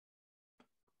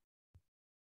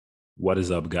What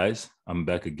is up, guys? I'm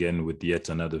back again with yet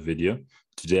another video.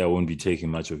 Today, I won't be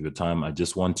taking much of your time. I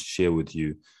just want to share with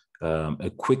you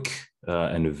a quick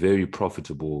and a very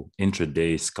profitable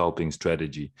intraday scalping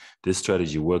strategy. This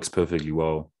strategy works perfectly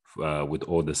well with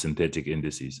all the synthetic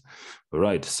indices. All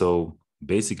right, so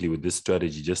basically with this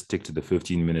strategy, just stick to the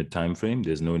 15-minute time frame.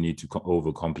 There's no need to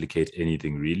overcomplicate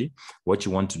anything really. What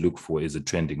you want to look for is a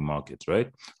trending market,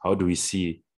 right? How do we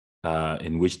see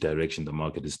in which direction the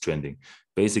market is trending?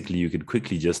 Basically, you could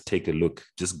quickly just take a look,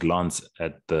 just glance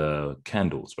at the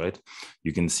candles, right?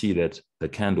 You can see that the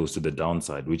candles to the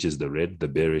downside, which is the red, the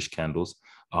bearish candles,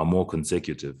 are more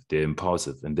consecutive. They're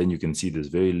impulsive. And then you can see there's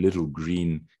very little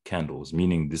green candles,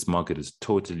 meaning this market is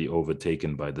totally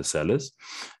overtaken by the sellers.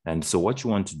 And so what you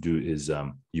want to do is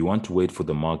you want to wait for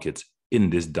the market in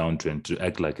this downtrend to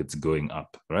act like it's going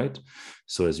up, right?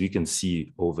 So as we can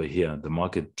see over here, the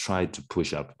market tried to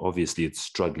push up. Obviously, it's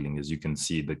struggling. As you can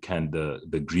see,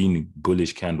 the green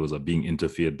bullish candles are being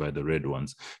interfered by the red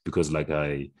ones because, like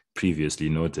I previously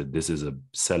noted, this is a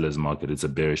seller's market. It's a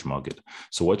bearish market.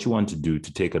 So what you want to do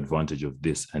to take advantage of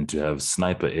this and to have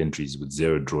sniper entries with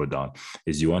zero drawdown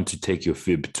is you want to take your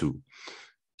fib 2.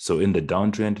 So in the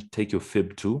downtrend, take your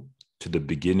fib 2 to the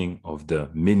beginning of the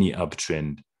mini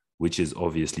uptrend, which is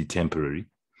obviously temporary.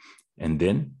 And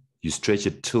then you stretch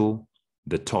it till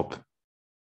the top,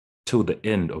 till the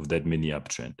end of that mini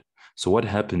uptrend. So what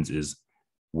happens is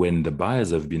when the buyers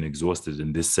have been exhausted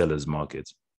in this seller's market,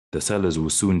 the sellers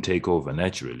will soon take over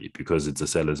naturally because it's a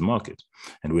seller's market.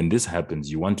 And when this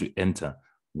happens, you want to enter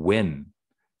when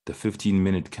the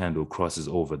 15-minute candle crosses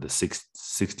over the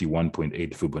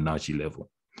 61.8 Fibonacci level.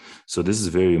 So this is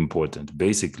very important.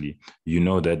 Basically, you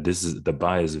know that this is the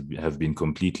buyers have been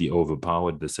completely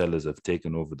overpowered. The sellers have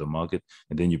taken over the market,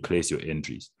 and then you place your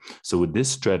entries. So with this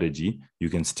strategy, you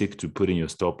can stick to putting your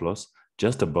stop loss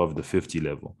just above the 50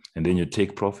 level, and then your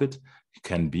take profit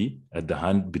can be at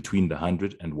the between the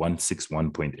 100 and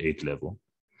 161.8 level.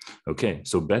 Okay,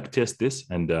 so back test this,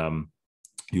 and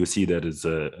you'll see that it's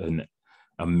an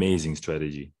amazing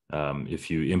strategy.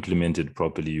 If you implement it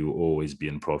properly, you'll always be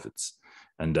in profits.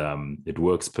 And it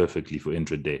works perfectly for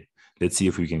intraday. Let's see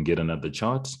if we can get another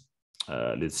chart.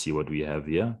 Let's see what we have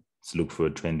here. Let's look for a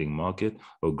trending market.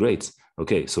 Oh, great.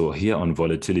 Okay, so here on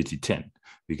volatility 10,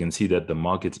 we can see that the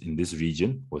market in this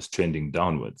region was trending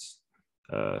downwards.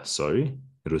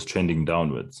 It was trending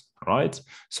downwards, right?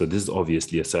 So this is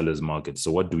obviously a seller's market.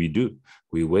 So what do?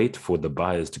 We wait for the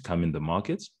buyers to come in the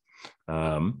market.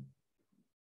 As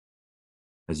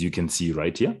you can see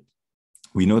right here,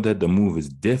 we know that the move is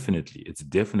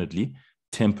definitely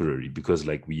temporary because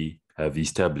like we have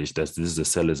established that this is a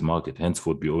seller's market.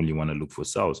 Henceforth, we only want to look for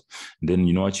sells. And then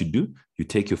you know what you do? You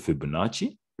take your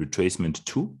Fibonacci retracement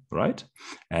 2, right?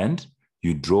 And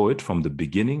you draw it from the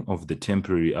beginning of the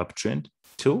temporary uptrend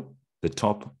till the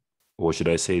top, or should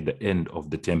I say the end of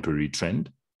the temporary trend,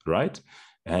 right?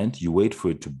 And you wait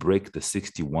for it to break the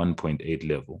 61.8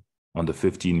 level on the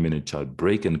 15-minute chart,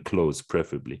 break and close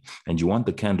preferably. And you want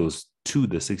the candles to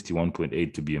the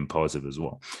 61.8 to be impulsive as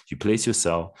well. You place your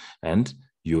sell and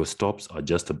your stops are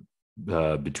just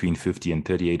between 50 and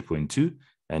 38.2,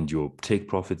 and your take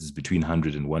profits is between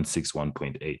 100 and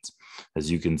 161.8.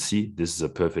 As you can see, this is a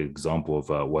perfect example of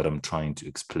what I'm trying to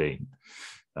explain.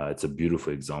 It's a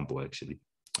beautiful example, actually.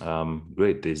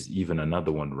 Great, there's even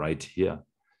another one right here.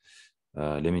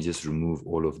 Let me just remove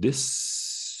all of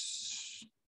this.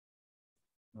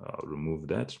 I'll remove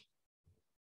that.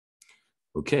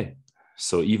 Okay,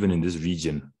 so even in this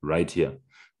region right here,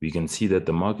 we can see that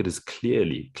the market is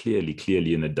clearly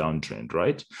in a downtrend,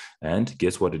 right? And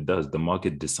guess what it does? The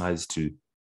market decides to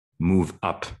move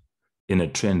up in a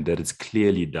trend that is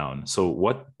clearly down. So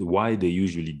why they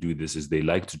usually do this is they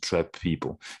like to trap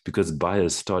people because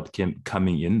buyers start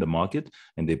coming in the market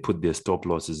and they put their stop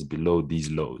losses below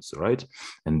these lows, right?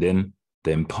 And then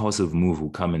the impulsive move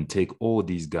will come and take all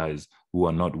these guys who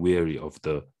are not wary of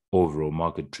the overall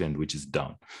market trend, which is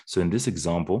down. So in this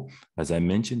example, as I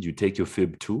mentioned, you take your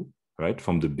fib 2, right,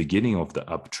 from the beginning of the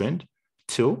uptrend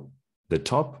till the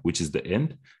top, which is the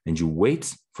end, and you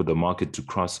wait for the market to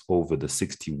cross over the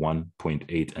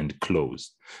 61.8 and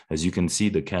close. As you can see,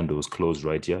 the candles close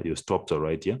right here. Your stops are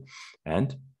right here.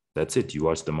 And that's it. You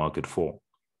watch the market fall.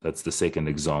 That's the second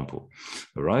example.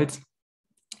 All right.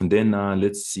 And then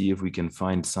let's see if we can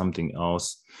find something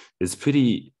else. It's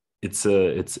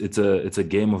a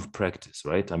game of practice,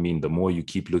 right? I mean, the more you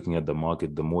keep looking at the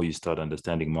market, the more you start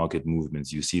understanding market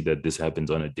movements. You see that this happens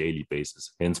on a daily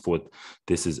basis. Henceforth,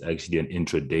 this is actually an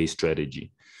intraday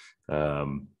strategy.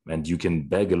 and you can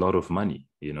bag a lot of money,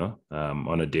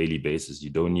 on a daily basis.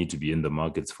 You don't need to be in the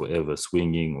markets forever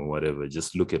swinging or whatever.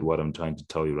 Just look at what I'm trying to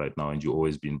tell you right now, and you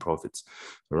always be in profits.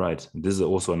 All right. This is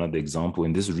also another example.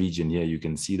 In this region here, you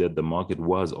can see that the market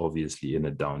was obviously in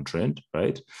a downtrend,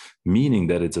 right? Meaning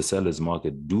that it's a seller's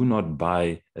market. Do not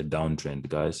buy a downtrend,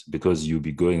 guys, because you'll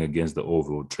be going against the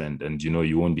overall trend, and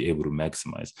you won't be able to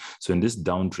maximize. So in this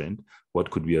downtrend,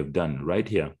 what could we have done right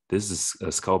here? This is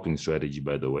a scalping strategy,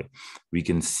 by the way. We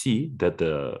can see that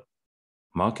the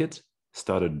market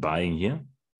started buying here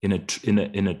in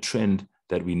a trend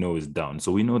that we know is down.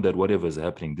 So we know that whatever is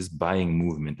happening, this buying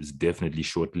movement is definitely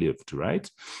short-lived, right?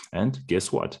 And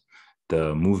guess what?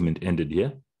 The movement ended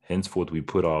here. Henceforth, we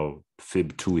put our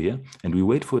fib 2 here, and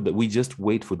we just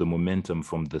wait for the momentum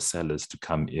from the sellers to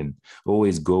come in.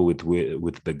 Always go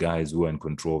with the guys who are in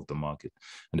control of the market.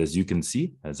 And as you can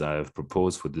see, as I have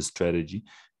proposed for this strategy,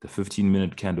 the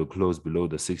 15-minute candle closed below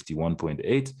the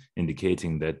 61.8,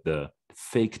 indicating that the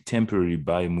fake temporary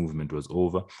buy movement was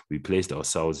over. We placed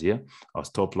ourselves here, our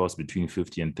stop loss between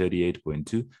 50 and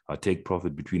 38.2, our take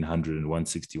profit between 100 and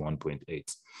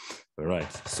 161.8. All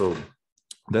right, so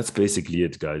that's basically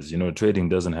it, guys. Trading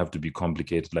doesn't have to be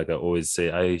complicated. Like I always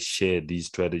say, I share these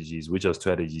strategies, which are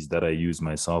strategies that I use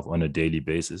myself on a daily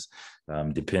basis,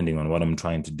 depending on what I'm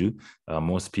trying to do.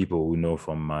 Most people who know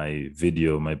from my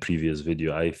previous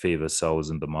video, I favor sells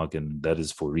in the market, and that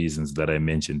is for reasons that I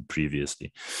mentioned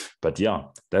previously. But yeah,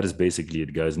 that is basically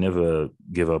it, guys. Never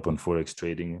give up on Forex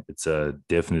trading. It's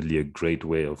definitely a great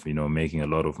way of, making a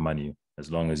lot of money, as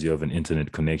long as you have an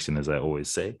internet connection, as I always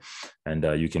say. And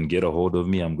you can get a hold of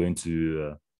me. I'm going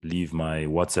to leave my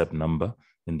WhatsApp number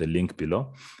in the link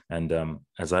below. And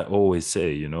as I always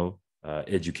say,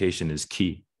 education is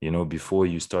key. Before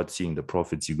you start seeing the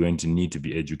profits, you're going to need to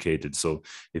be educated. So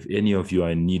if any of you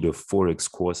are in need of Forex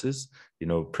courses,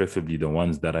 preferably the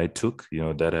ones that I took,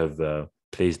 that have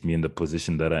placed me in the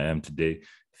position that I am today,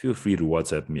 feel free to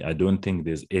WhatsApp me. I don't think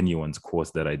there's anyone's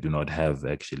course that I do not have,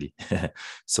 actually.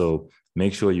 So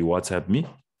make sure you WhatsApp me.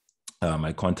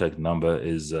 My contact number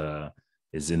is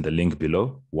in the link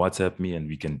below. WhatsApp me and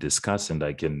we can discuss, and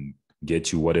I can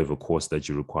get you whatever course that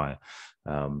you require.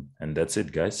 And that's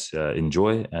it, guys.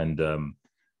 Enjoy, and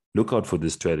look out for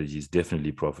this strategy. It's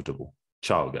definitely profitable.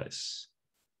 Ciao, guys.